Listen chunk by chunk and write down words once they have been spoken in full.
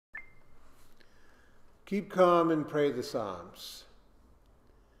Keep calm and pray the Psalms.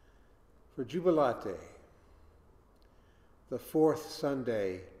 For Jubilate, the fourth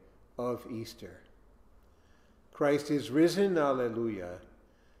Sunday of Easter. Christ is risen, alleluia.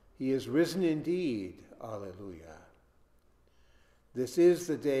 He is risen indeed, alleluia. This is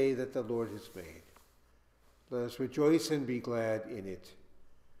the day that the Lord has made. Let us rejoice and be glad in it.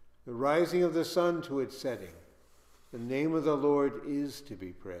 The rising of the sun to its setting, the name of the Lord is to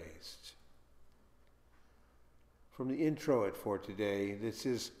be praised. From the introit for today, this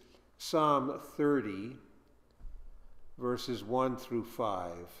is Psalm 30, verses 1 through 5.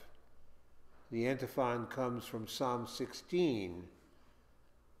 The antiphon comes from Psalm 16,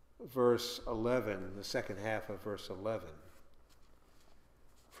 verse 11, the second half of verse 11,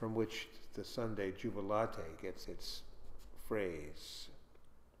 from which the Sunday Jubilate gets its phrase.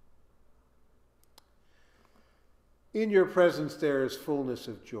 In your presence there is fullness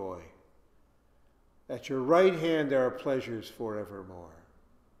of joy. At your right hand there are pleasures forevermore.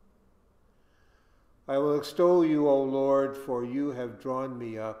 I will extol you, O Lord, for you have drawn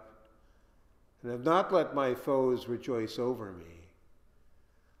me up and have not let my foes rejoice over me.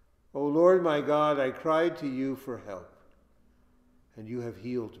 O Lord my God, I cried to you for help, and you have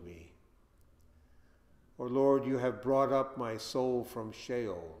healed me. O Lord, you have brought up my soul from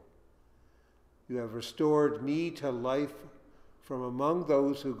Sheol. You have restored me to life from among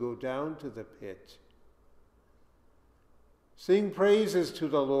those who go down to the pit. Sing praises to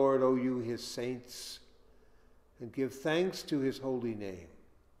the Lord, O you his saints, and give thanks to his holy name.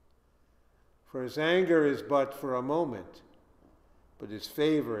 For his anger is but for a moment, but his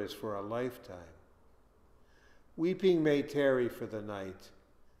favor is for a lifetime. Weeping may tarry for the night,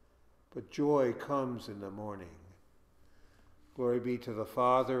 but joy comes in the morning. Glory be to the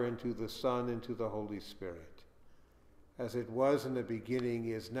Father, and to the Son, and to the Holy Spirit, as it was in the beginning,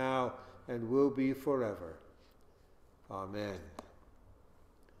 is now, and will be forever. Amen.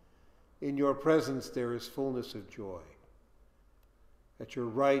 In your presence there is fullness of joy. At your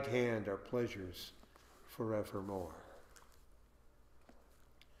right hand are pleasures forevermore.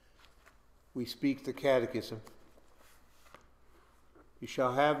 We speak the Catechism. You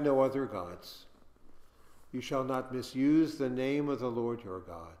shall have no other gods. You shall not misuse the name of the Lord your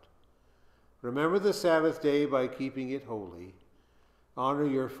God. Remember the Sabbath day by keeping it holy. Honor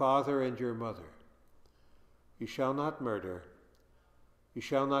your father and your mother. You shall not murder. You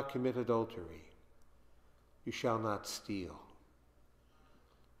shall not commit adultery. You shall not steal.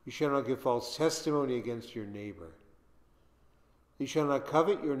 You shall not give false testimony against your neighbor. You shall not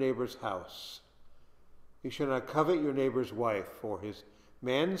covet your neighbor's house. You shall not covet your neighbor's wife, or his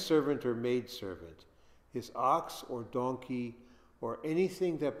manservant or maidservant, his ox or donkey, or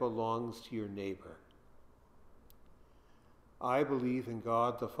anything that belongs to your neighbor. I believe in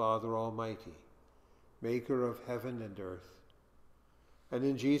God the Father Almighty, maker of heaven and earth, and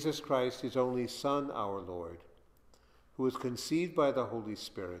in Jesus Christ, his only Son, our Lord, who was conceived by the Holy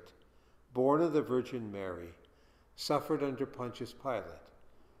Spirit, born of the Virgin Mary, suffered under Pontius Pilate,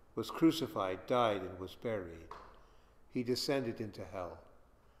 was crucified, died, and was buried. He descended into hell.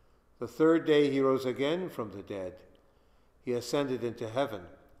 The third day he rose again from the dead. He ascended into heaven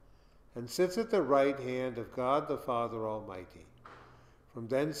and sits at the right hand of God the Father Almighty. From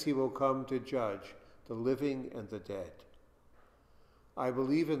thence he will come to judge the living and the dead. I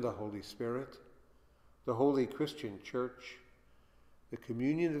believe in the Holy Spirit, the holy Christian Church, the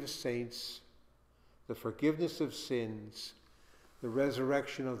communion of saints, the forgiveness of sins, the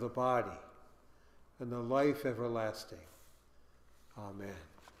resurrection of the body, and the life everlasting. Amen.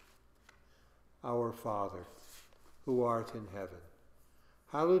 Our Father, who art in heaven,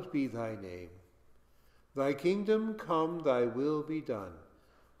 hallowed be thy name. Thy kingdom come, thy will be done,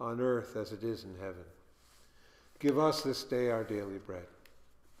 on earth as it is in heaven. Give us this day our daily bread.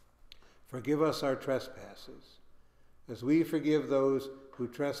 Forgive us our trespasses, as we forgive those who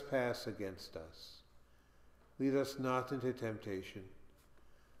trespass against us. Lead us not into temptation,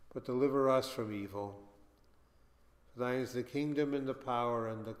 but deliver us from evil. For thine is the kingdom and the power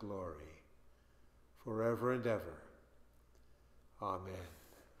and the glory, forever and ever. Amen.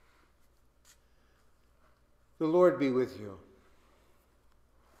 The Lord be with you.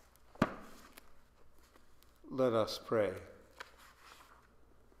 Let us pray.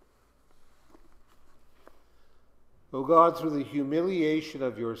 O God, through the humiliation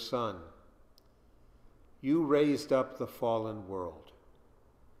of your Son, you raised up the fallen world.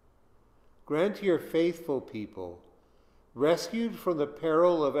 Grant to your faithful people, rescued from the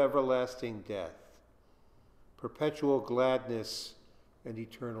peril of everlasting death, perpetual gladness and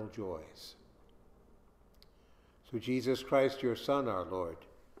eternal joys. Through Jesus Christ, your Son, our Lord,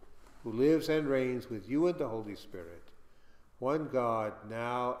 who lives and reigns with you and the Holy Spirit, one God,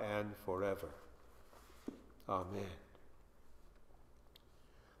 now and forever. Amen.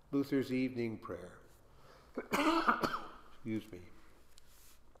 Luther's Evening Prayer. Excuse me.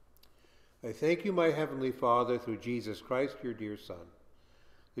 I thank you, my Heavenly Father, through Jesus Christ, your dear Son,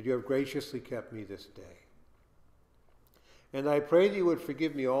 that you have graciously kept me this day. And I pray that you would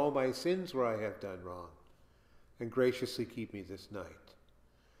forgive me all my sins where I have done wrong, and graciously keep me this night.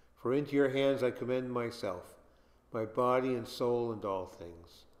 For into your hands I commend myself, my body and soul and all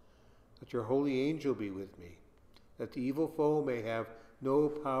things. That your holy angel be with me, that the evil foe may have no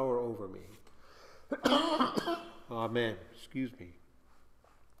power over me. Amen. Excuse me.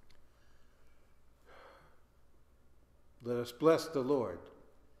 Let us bless the Lord.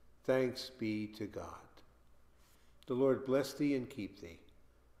 Thanks be to God. The Lord bless thee and keep thee.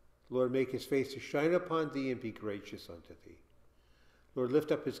 The Lord make his face to shine upon thee and be gracious unto thee. Lord,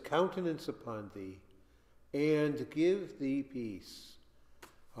 lift up his countenance upon thee and give thee peace.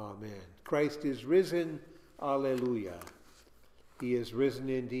 Amen. Christ is risen. Alleluia. He is risen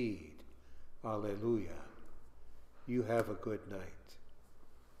indeed. Alleluia. You have a good night.